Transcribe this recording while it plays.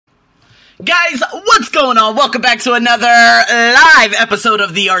Guys, what's going on? Welcome back to another live episode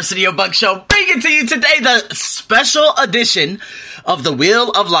of the Arsenio Buck Show. Bringing to you today the special edition of the Wheel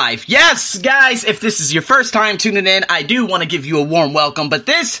of Life. Yes, guys, if this is your first time tuning in, I do want to give you a warm welcome. But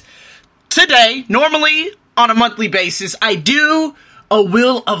today, normally on a monthly basis, I do a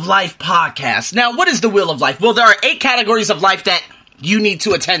Wheel of Life podcast. Now, what is the Wheel of Life? Well, there are 8 categories of life that you need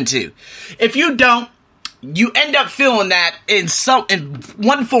to attend to. If you don't, you end up feeling that in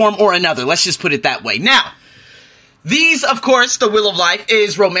one form or another. Let's just put it that way. Now, these, of course, the Wheel of Life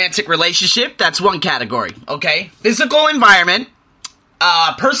is romantic relationship. That's one category, okay? Physical environment,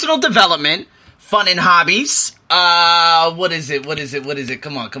 personal development, fun and hobbies. What is it?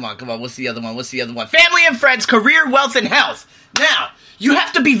 Come on. What's the other one? Family and friends, career, wealth, and health. Now, you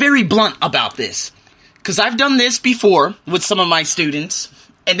have to be very blunt about this, because I've done this before with some of my students,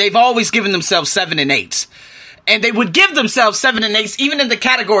 and they've always given themselves 7 and 8s. And they would give themselves 7 and 8s even in the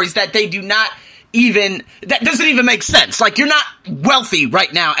categories that they do not even, that doesn't even make sense. Like, you're not wealthy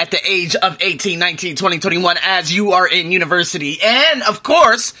right now at the age of 18, 19, 20, 21 as you are in university. And, of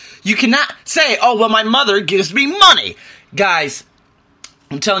course, you cannot say, oh, well, my mother gives me money. Guys,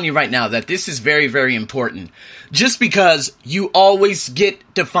 I'm telling you right now that this is very, very important. Just because you always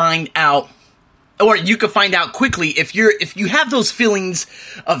get to find out, or you can find out quickly if you have those feelings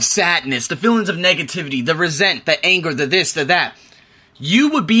of sadness, the feelings of negativity, the resent, the anger, the this, the that, you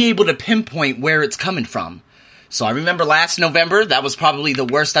would be able to pinpoint where it's coming from. So I remember last November, that was probably the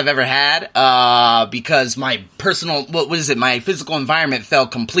worst I've ever had, because my my physical environment fell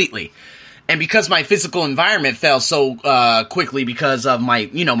completely. And because my physical environment fell so quickly because of my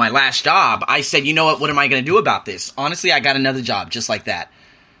last job, I said, you know what am I going to do about this? Honestly, I got another job just like that.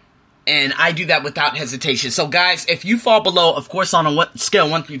 And I do that without hesitation. So guys, if you fall below, of course on a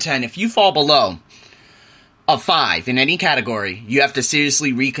scale 1 through 10, if you fall below a 5 in any category, you have to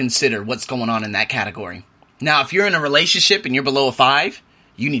seriously reconsider what's going on in that category. Now, if you're in a relationship and you're below a 5,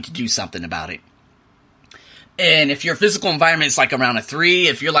 you need to do something about it. And if your physical environment is like around a 3,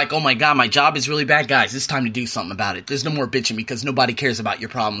 if you're like, oh my God, my job is really bad, guys, it's time to do something about it. There's no more bitching because nobody cares about your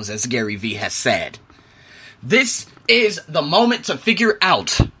problems, as Gary Vee has said. This is the moment to figure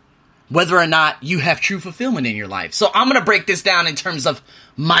out whether or not you have true fulfillment in your life. So I'm going to break this down in terms of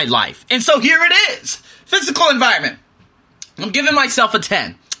my life. And so here it is. Physical environment. I'm giving myself a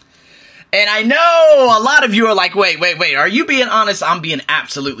 10. And I know a lot of you are like, wait, are you being honest? I'm being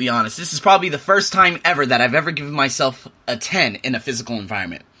absolutely honest. This is probably the first time ever that I've ever given myself a 10 in a physical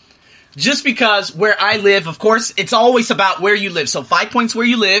environment. Just because where I live, of course, it's always about where you live. So 5 points where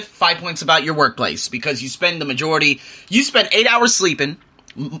you live, 5 points about your workplace. Because you spend 8 hours sleeping,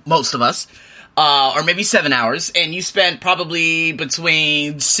 most of us, or maybe 7 hours, and you spend probably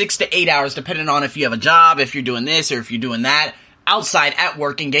between 6 to 8 hours, depending on if you have a job, if you're doing this, or if you're doing that, outside at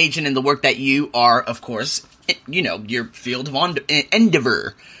work, engaging in the work that you are, of course, your field of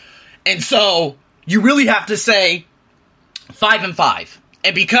endeavor. And so, you really have to say 5 and 5.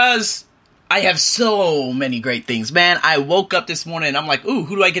 And because I have so many great things, man, I woke up this morning and I'm like, ooh,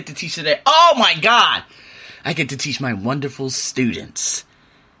 who do I get to teach today? Oh my God! I get to teach my wonderful students.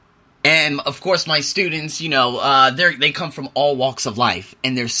 And, of course, my students, they come from all walks of life.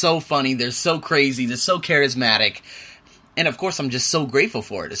 And they're so funny, they're so crazy, they're so charismatic. And, of course, I'm just so grateful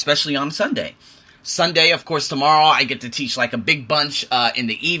for it, especially on Sunday. Sunday, of course, tomorrow, I get to teach, like, a big bunch in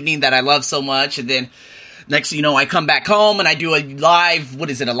the evening that I love so much. And then, next thing you know, I come back home and I do a live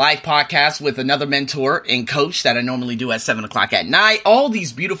podcast with another mentor and coach that I normally do at 7 o'clock at night. All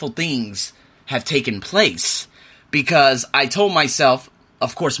these beautiful things have taken place because I told myself,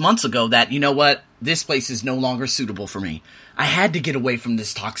 of course, months ago that, you know what, this place is no longer suitable for me. I had to get away from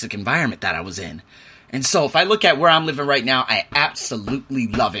this toxic environment that I was in. And so if I look at where I'm living right now, I absolutely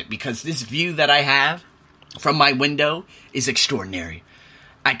love it because this view that I have from my window is extraordinary.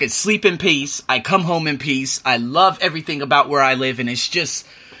 I could sleep in peace. I come home in peace. I love everything about where I live, and it's just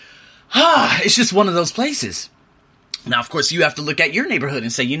one of those places. Now, of course, you have to look at your neighborhood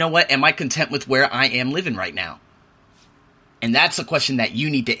and say, you know what, am I content with where I am living right now? And that's a question that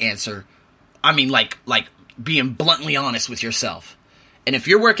you need to answer. I mean, like being bluntly honest with yourself. And if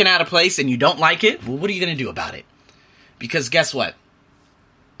you're working at a place and you don't like it, well, what are you going to do about it? Because guess what?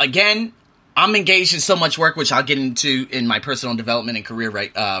 Again, I'm engaged in so much work, which I'll get into in my personal development and career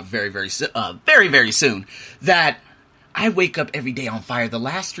very, very soon, that I wake up every day on fire. The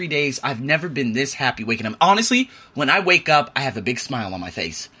last 3 days, I've never been this happy waking up. Honestly, when I wake up, I have a big smile on my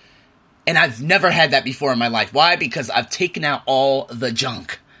face. And I've never had that before in my life. Why? Because I've taken out all the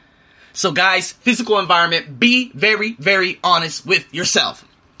junk. So guys, physical environment, be very, very honest with yourself.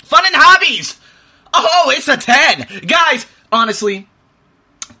 Fun and hobbies! Oh, it's a 10! Guys, honestly,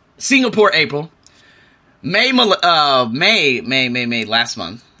 Singapore, April. May, last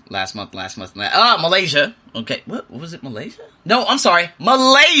month. Malaysia. Okay, what was it, Malaysia? No, I'm sorry.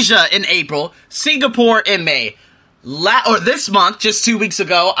 Malaysia in April. Singapore in May. This month, just 2 weeks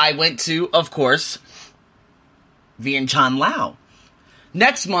ago, I went to, of course, Vientiane, Laos.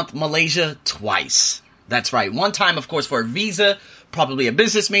 Next month, Malaysia twice. That's right. One time, of course, for a visa, probably a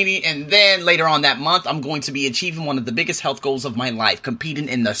business meeting, and then later on that month, I'm going to be achieving one of the biggest health goals of my life, competing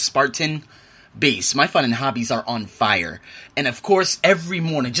in the Spartan Beast. My fun and hobbies are on fire. And of course, every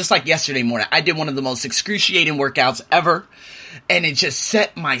morning, just like yesterday morning, I did one of the most excruciating workouts ever, and it just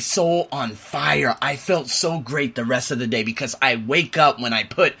set my soul on fire. I felt so great the rest of the day because I wake up when I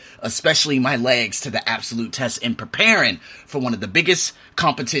put, especially my legs, to the absolute test in preparing for one of the biggest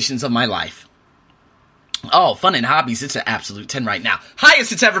competitions of my life. Oh, fun and hobbies, it's an absolute 10 right now.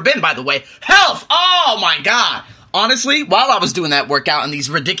 Highest it's ever been, by the way. Health! Oh my God! Honestly, while I was doing that workout and these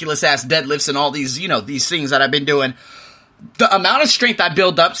ridiculous-ass deadlifts and all these, these things that I've been doing, the amount of strength I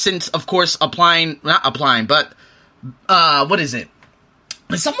built up since, of course, what is it?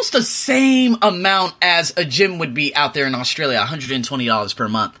 It's almost the same amount as a gym would be out there in Australia, $120 per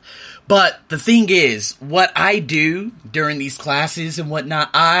month. But the thing is, what I do during these classes and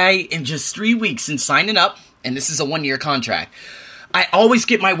whatnot, in just 3 weeks since signing up, and this is a 1-year contract, I always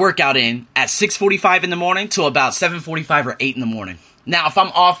get my workout in at 6:45 in the morning to about 7:45 or 8 in the morning. Now, if I'm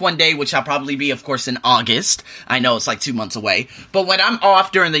off one day, which I'll probably be, of course, in August, I know it's like 2 months away, but when I'm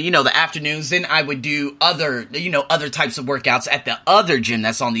off during the, the afternoons, then I would do other types of workouts at the other gym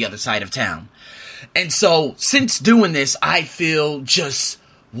that's on the other side of town. And so, since doing this, I feel just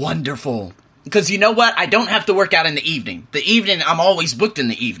wonderful. Because you know what? I don't have to work out in the evening. The evening, I'm always booked in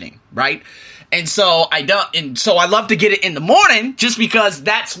the evening, right? And so I love to get it in the morning just because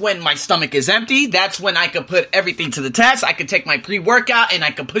that's when my stomach is empty. That's when I could put everything to the test. I could take my pre-workout and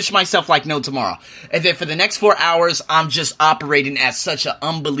I could push myself like no tomorrow. And then for the next 4 hours, I'm just operating at such an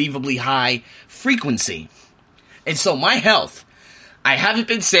unbelievably high frequency. And so my health, I haven't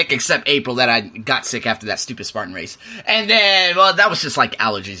been sick except April that I got sick after that stupid Spartan race. And then, that was just like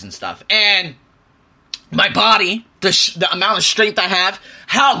allergies and stuff. And my body, the amount of strength I have,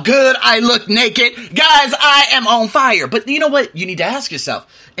 how good I look naked. Guys, I am on fire. But you know what? You need to ask yourself,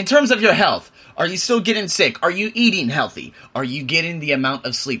 in terms of your health, are you still getting sick? Are you eating healthy? Are you getting the amount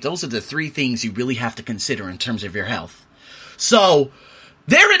of sleep? Those are the 3 things you really have to consider in terms of your health. So,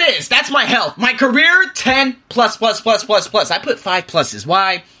 there it is. That's my health. My career, 10 plus. I put 5 pluses.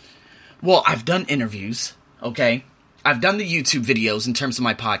 Why? Well, I've done interviews, okay? I've done the YouTube videos in terms of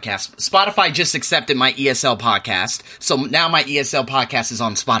my podcast. Spotify just accepted my ESL podcast, so now my ESL podcast is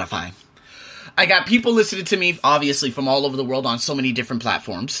on Spotify. I got people listening to me, obviously, from all over the world on so many different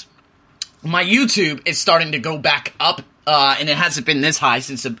platforms. My YouTube is starting to go back up, and it hasn't been this high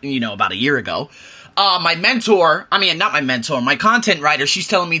since, about a year ago. My content writer, she's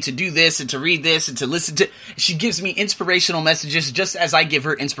telling me to do this and to read this and to listen to, she gives me inspirational messages just as I give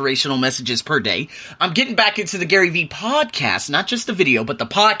her inspirational messages per day. I'm getting back into the Gary V podcast, not just the video, but the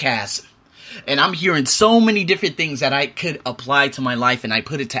podcast. And I'm hearing so many different things that I could apply to my life and I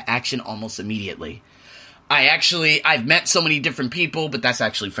put it to action almost immediately. I've met so many different people, but that's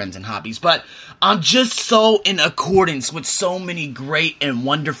actually friends and hobbies. But I'm just so in accordance with so many great and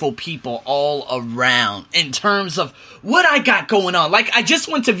wonderful people all around in terms of what I got going on. Like, I just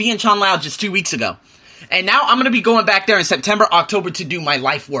went to Vientiane, Laos just 2 weeks ago. And now I'm going to be going back there in September, October to do my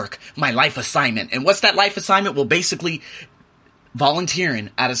life work, my life assignment. And what's that life assignment? Well, basically,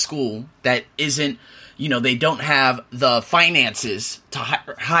 volunteering at a school that isn't, they don't have the finances to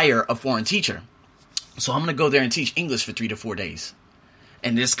hire a foreign teacher. So I'm going to go there and teach English for 3 to 4 days.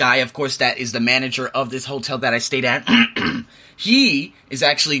 And this guy, of course, that is the manager of this hotel that I stayed at, he is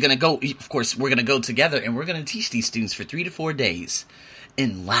actually going to go, of course, we're going to go together and we're going to teach these students for 3 to 4 days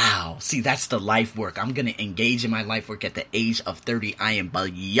in Laos. See, that's the life work. I'm going to engage in my life work at the age of 30. I am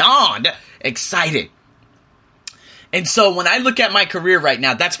beyond excited. And so when I look at my career right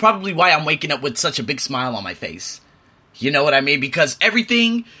now, that's probably why I'm waking up with such a big smile on my face. You know what I mean? Because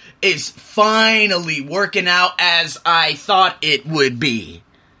everything is finally working out as I thought it would be.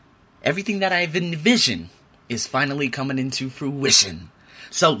 Everything that I've envisioned is finally coming into fruition.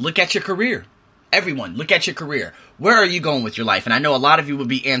 So look at your career. Everyone, look at your career. Where are you going with your life? And I know a lot of you would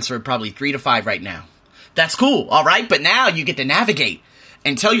be answering probably 3 to 5 right now. That's cool, all right? But now you get to navigate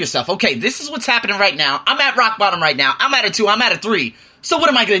and tell yourself, okay, this is what's happening right now. I'm at rock bottom right now. I'm at a 2. I'm at a 3. So what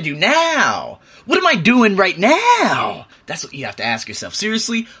am I going to do now? What am I doing right now? That's what you have to ask yourself.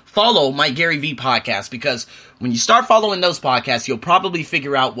 Seriously, follow my Gary V podcast, because when you start following those podcasts, you'll probably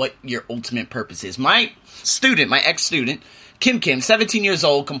figure out what your ultimate purpose is. My ex-student, Kim, 17 years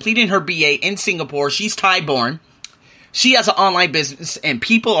old, completing her BA in Singapore. She's Thai-born. She has an online business, and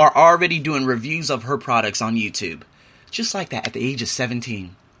people are already doing reviews of her products on YouTube. Just like that, at the age of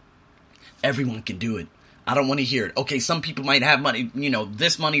 17. Everyone can do it. I don't want to hear it. Okay, some people might have money,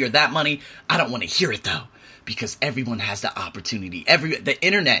 this money or that money. I don't want to hear it, though, because everyone has the opportunity. The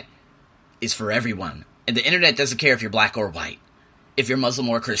internet is for everyone. And the internet doesn't care if you're black or white, if you're Muslim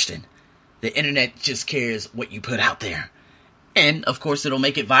or Christian. The internet just cares what you put out there. And, of course, it'll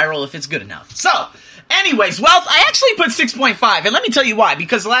make it viral if it's good enough. So, anyways, wealth, I actually put 6.5. And let me tell you why.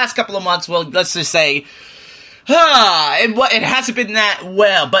 Because the last couple of months, well, let's just say, it hasn't been that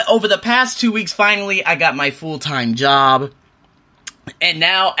well. But over the past 2 weeks, finally, I got my full-time job. And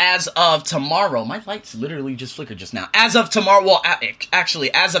now, as of tomorrow, my lights literally just flickered just now. As of tomorrow, well,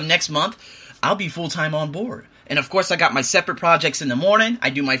 actually, as of next month, I'll be full-time on board. And of course, I got my separate projects in the morning.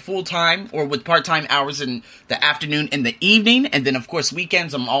 I do my full-time or with part-time hours in the afternoon and the evening. And then, of course,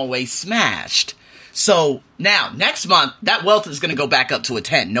 weekends, I'm always smashed. So now, next month, that wealth is going to go back up to a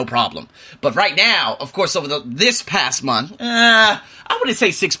 10, no problem. But right now, of course, over this past month, I wouldn't say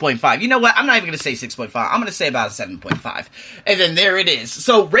 6.5. You know what? I'm not even going to say 6.5. I'm going to say about a 7.5. And then there it is.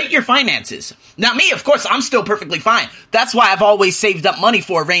 So rate your finances. Now me, of course, I'm still perfectly fine. That's why I've always saved up money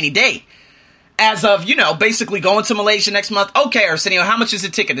for a rainy day. As of, basically going to Malaysia next month. Okay, Arsenio, how much is the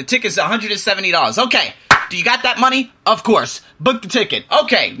ticket? The ticket's $170. Okay. Do you got that money? Of course. Book the ticket.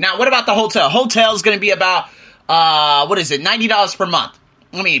 Okay. Now, what about the hotel? Hotel is going to be about, $90 per month.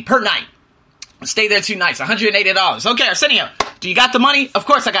 Per night. Stay there 2 nights. $180. Okay, Arsenio, do you got the money? Of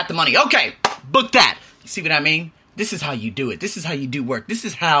course I got the money. Okay. Book that. You see what I mean? This is how you do it. This is how you do work. This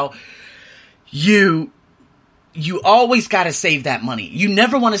is how you always got to save that money. You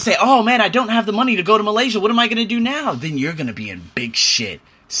never want to say, oh man, I don't have the money to go to Malaysia. What am I going to do now? Then you're going to be in big shit.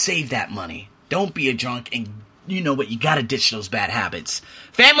 Save that money. Don't be a drunk, and you know what? You got to ditch those bad habits.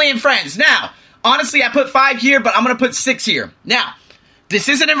 Family and friends. Now, honestly, I put 5 here, but I'm going to put 6 here. Now, this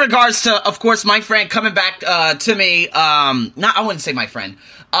isn't in regards to, of course, my friend coming back to me. I wouldn't say my friend.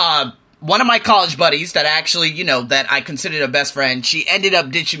 One of my college buddies that actually, that I considered a best friend, she ended up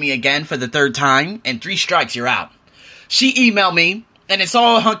ditching me again for the 3rd time, and 3 strikes, you're out. She emailed me, and it's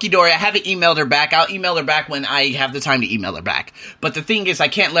all hunky-dory. I haven't emailed her back. I'll email her back when I have the time to email her back. But the thing is, I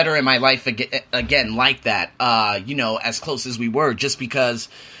can't let her in my life again like that, as close as we were, just because,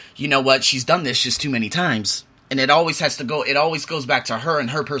 you know what, she's done this just too many times. And it always goes back to her and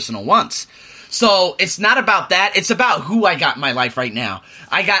her personal wants. So, it's not about that. It's about who I got in my life right now.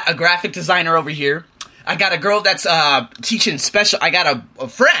 I got a graphic designer over here. I got a girl that's teaching special. I got a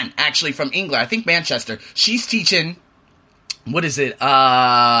friend, actually, from England. I think Manchester. She's teaching,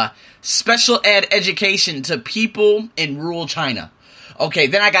 special ed education to people in rural China. Okay,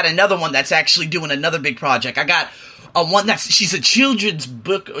 then I got another one that's actually doing another big project. I got one she's a children's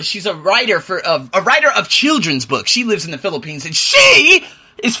book. She's a writer of children's books. She lives in the Philippines, and she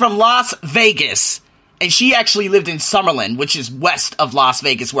is from Las Vegas, and she actually lived in Summerlin, which is west of Las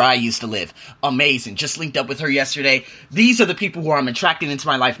Vegas, where I used to live. Amazing. Just linked up with her yesterday. These are the people who I'm attracting into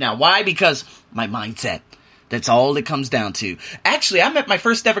my life now. Why? Because my mindset. That's all it comes down to. Actually, I met my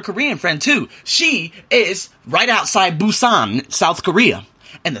first ever Korean friend, too. She is right outside Busan, South Korea.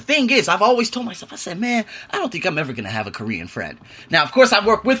 And the thing is, I've always told myself, I said, man, I don't think I'm ever going to have a Korean friend. Now, of course, I've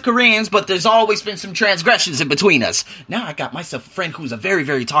worked with Koreans, but there's always been some transgressions in between us. Now I got myself a friend who's a very,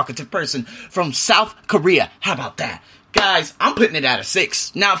 very talkative person from South Korea. How about that? Guys, I'm putting it at a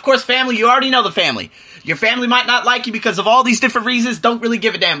 6. Now, of course, family, you already know the family. Your family might not like you because of all these different reasons. Don't really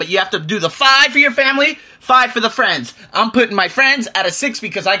give a damn, but you have to do the 5 for your family, 5 for the friends. I'm putting my friends at a 6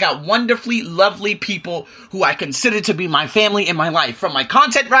 because I got wonderfully lovely people who I consider to be my family in my life. From my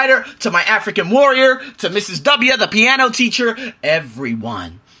content writer, to my African warrior, to Mrs. W, the piano teacher,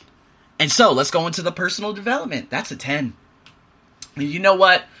 everyone. And so, let's go into the personal development. That's a 10. And you know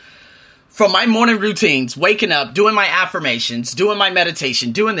what? From my morning routines, waking up, doing my affirmations, doing my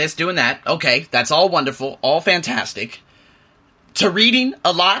meditation, doing this, doing that, okay, that's all wonderful, all fantastic, to reading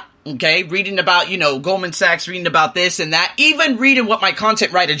a lot, okay, reading about, Goldman Sachs, reading about this and that, even reading what my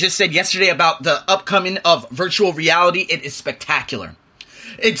content writer just said yesterday about the upcoming of virtual reality. It is spectacular.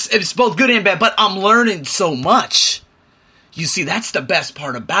 It's both good and bad, but I'm learning so much. You see, that's the best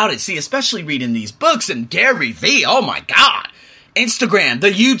part about it. See, especially reading these books and Gary Vee, oh my God. Instagram,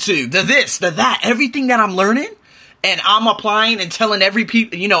 the YouTube, the this, the that, everything that I'm learning and I'm applying and telling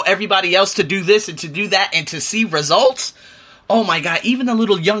everybody else to do this and to do that and to see results. Oh my God, even a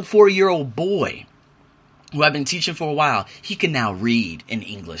little young 4-year-old boy who I've been teaching for a while, he can now read in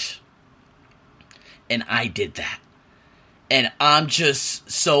English. And I did that. And I'm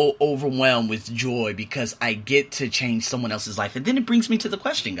just so overwhelmed with joy because I get to change someone else's life. And then it brings me to the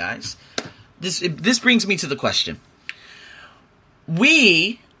question, guys. This brings me to the question.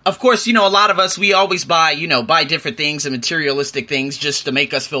 Of course, a lot of us, we always buy different things and materialistic things just to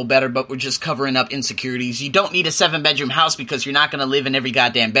make us feel better, but we're just covering up insecurities. You don't need a 7-bedroom house because you're not going to live in every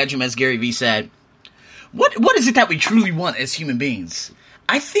goddamn bedroom, as Gary Vee said. What is it that we truly want as human beings?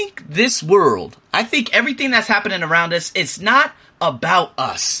 I think everything that's happening around us, it's not about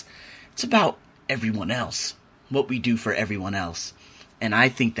us. It's about everyone else, what we do for everyone else. And I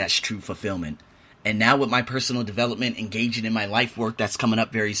think that's true fulfillment. And now with my personal development, engaging in my life work that's coming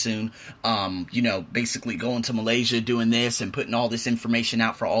up very soon, basically going to Malaysia, doing this and putting all this information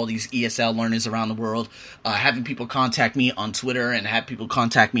out for all these ESL learners around the world, having people contact me on Twitter and have people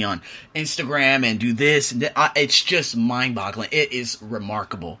contact me on Instagram and do this. And it's just mind-boggling. It is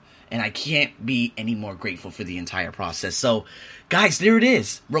remarkable. And I can't be any more grateful for the entire process. So, guys, there it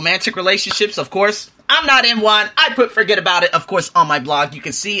is. Romantic relationships, of course. I'm not in one. I put Forget About It, of course, on my blog. You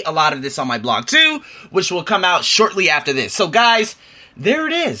can see a lot of this on my blog, too, which will come out shortly after this. So, guys, there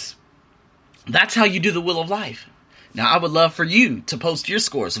it is. That's how you do the Wheel of Life. Now, I would love for you to post your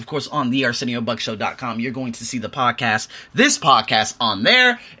scores, of course, on thearseniobuckshow.com. You're going to see this podcast on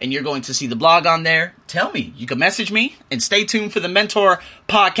there, and you're going to see the blog on there. Tell me. You can message me, and stay tuned for the Mentor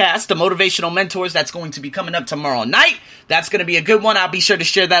podcast, the Motivational Mentors, that's going to be coming up tomorrow night. That's going to be a good one. I'll be sure to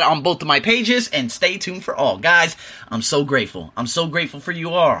share that on both of my pages, and stay tuned for all. Guys, I'm so grateful. I'm so grateful for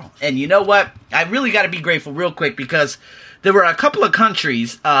you all. And you know what? I really got to be grateful real quick, because there were a couple of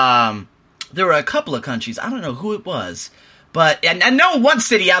countries, I don't know who it was, but and I know one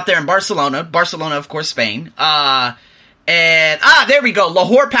city out there in Barcelona, of course, Spain, there we go,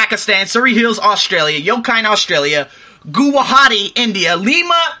 Lahore, Pakistan, Surrey Hills, Australia, Yokain, Australia, Guwahati, India,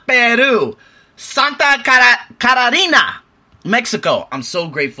 Lima, Peru, Santa Catarina, Mexico. I'm so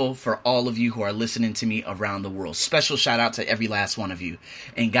grateful for all of you who are listening to me around the world. Special shout out to every last one of you.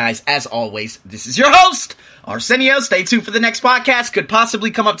 And guys, as always, this is your host, Arsenio. Stay tuned for the next podcast. Could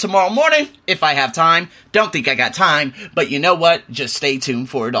possibly come up tomorrow morning if I have time. Don't think I got time, but you know what? Just stay tuned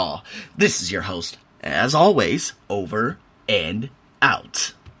for it all. This is your host, as always, over and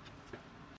out.